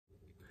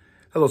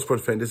Hello,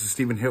 sports fan. This is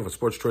Steven here for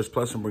Sports Choice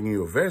Plus. I'm bringing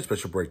you a very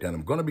special breakdown.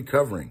 I'm going to be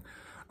covering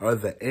are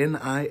the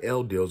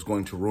NIL deals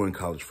going to ruin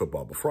college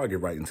football. Before I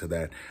get right into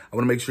that, I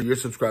want to make sure you're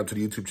subscribed to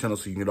the YouTube channel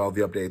so you can get all the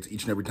updates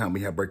each and every time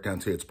we have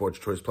breakdowns here at Sports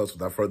Choice Plus.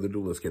 Without further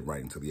ado, let's get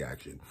right into the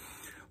action.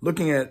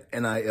 Looking at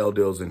NIL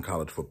deals in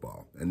college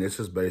football, and this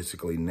is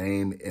basically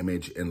name,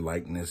 image, and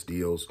likeness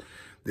deals.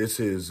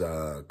 This is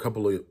a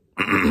couple of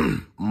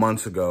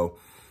months ago,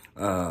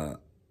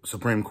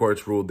 Supreme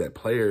Court's ruled that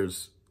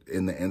players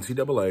in the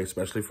NCAA,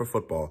 especially for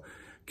football,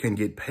 can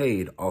get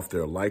paid off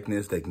their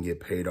likeness. They can get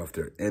paid off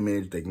their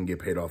image. They can get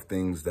paid off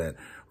things that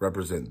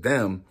represent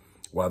them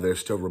while they're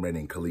still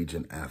remaining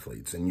collegiate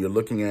athletes. And you're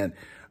looking at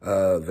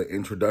the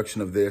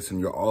introduction of this, and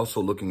you're also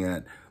looking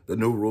at the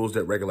new rules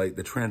that regulate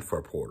the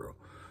transfer portal.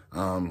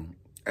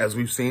 As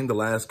we've seen the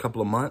last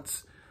couple of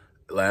months,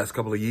 last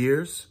couple of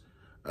years,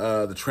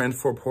 the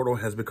transfer portal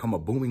has become a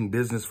booming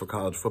business for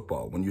college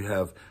football. When you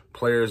have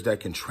players that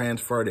can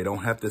transfer, they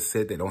don't have to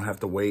sit, they don't have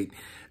to wait,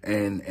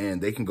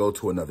 and they can go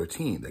to another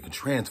team. They can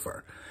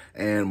transfer.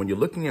 And when you're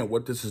looking at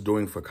what this is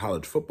doing for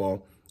college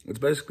football, it's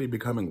basically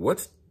becoming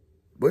what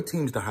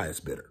team's the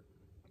highest bidder.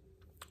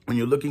 When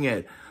you're looking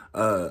at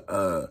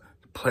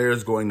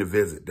players going to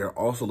visit, they're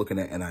also looking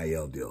at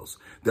NIL deals.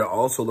 They're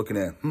also looking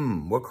at,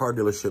 what car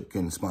dealership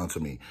can sponsor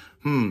me?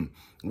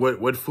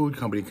 What food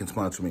company can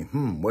sponsor me?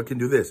 What can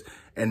do this?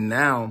 And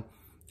now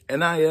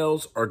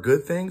NILs are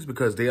good things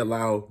because they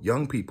allow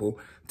young people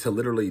to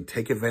literally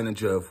take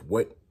advantage of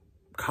what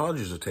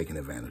colleges are taking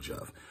advantage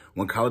of.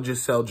 When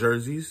colleges sell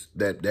jerseys,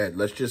 that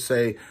let's just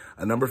say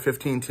a number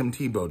 15 Tim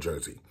Tebow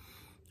jersey,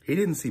 he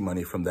didn't see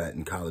money from that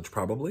in college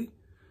probably.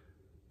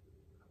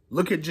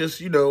 Look at just,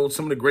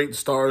 some of the great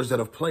stars that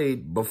have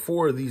played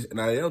before these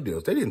NIL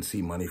deals. They didn't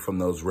see money from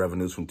those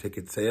revenues from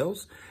ticket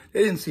sales.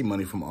 They didn't see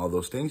money from all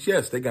those things.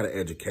 Yes, they got an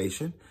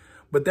education,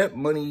 but that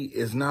money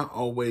is not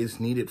always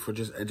needed for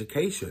just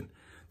education.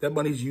 That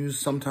money's used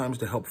sometimes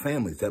to help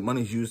families. That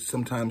money's used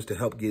sometimes to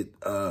help get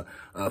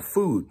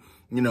food,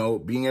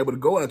 being able to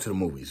go out to the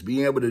movies,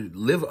 being able to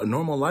live a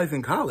normal life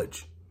in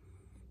college.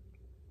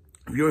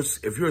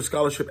 If you're a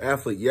scholarship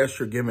athlete, yes,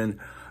 you're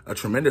given a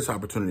tremendous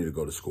opportunity to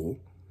go to school,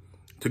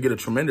 to get a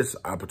tremendous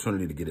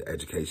opportunity to get an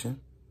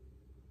education.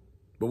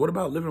 But what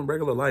about living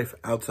regular life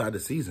outside the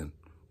season?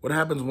 What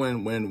happens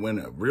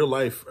when real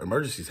life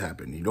emergencies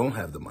happen? You don't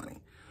have the money.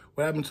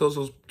 What happens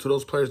to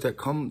those players that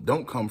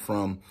don't come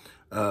from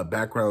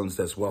backgrounds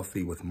that's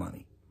wealthy with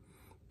money?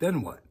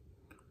 Then what?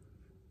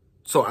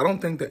 So I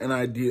don't think the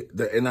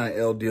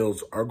NIL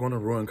deals are going to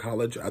ruin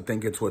college. I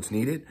think it's what's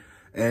needed.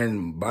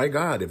 And by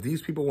God, if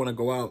these people want to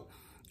go out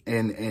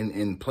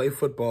and play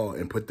football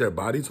and put their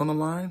bodies on the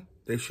line,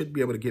 they should be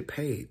able to get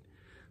paid.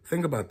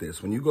 Think about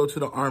this. When you go to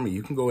the Army,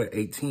 you can go at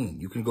 18.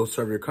 You can go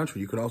serve your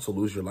country. You can also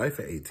lose your life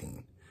at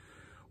 18.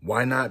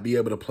 Why not be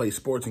able to play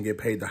sports and get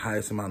paid the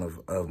highest amount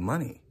of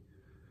money?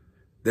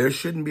 There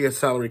shouldn't be a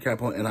salary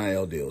cap on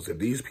NIL deals. If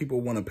these people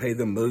want to pay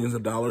them millions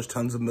of dollars,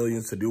 tons of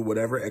millions to do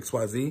whatever,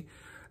 XYZ,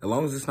 as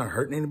long as it's not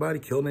hurting anybody,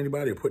 killing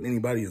anybody, or putting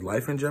anybody's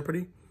life in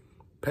jeopardy,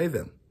 pay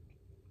them.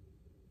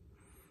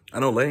 I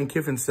know Lane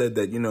Kiffin said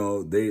that,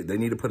 they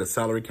need to put a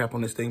salary cap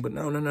on this thing, but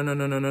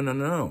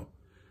no.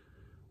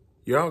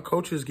 Y'all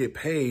coaches get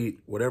paid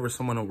whatever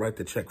someone will write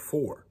the check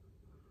for.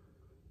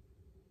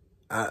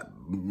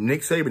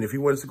 Nick Saban, if he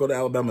wants to go to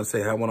Alabama and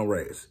say, I want a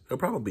raise, he'll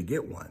probably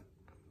get one.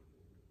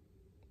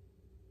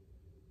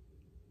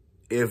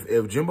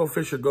 If Jimbo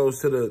Fisher goes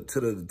to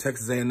the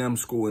Texas A&M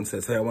school and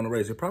says, hey, I want a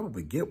raise, he'll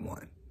probably get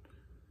one.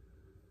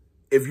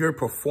 If you're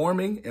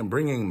performing and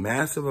bringing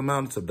massive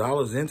amounts of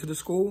dollars into the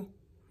school,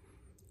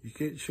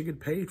 you should get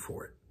paid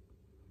for it.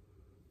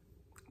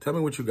 Tell me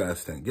what you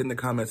guys think. Get in the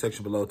comment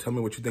section below. Tell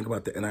me what you think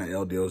about the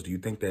NIL deals. Do you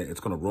think that it's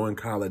going to ruin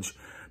college?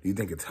 Do you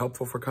think it's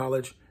helpful for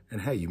college?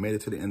 And hey, you made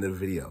it to the end of the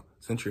video.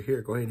 Since you're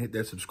here, go ahead and hit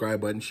that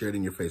subscribe button. Share it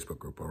in your Facebook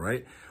group, all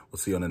right? We'll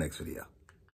see you on the next video.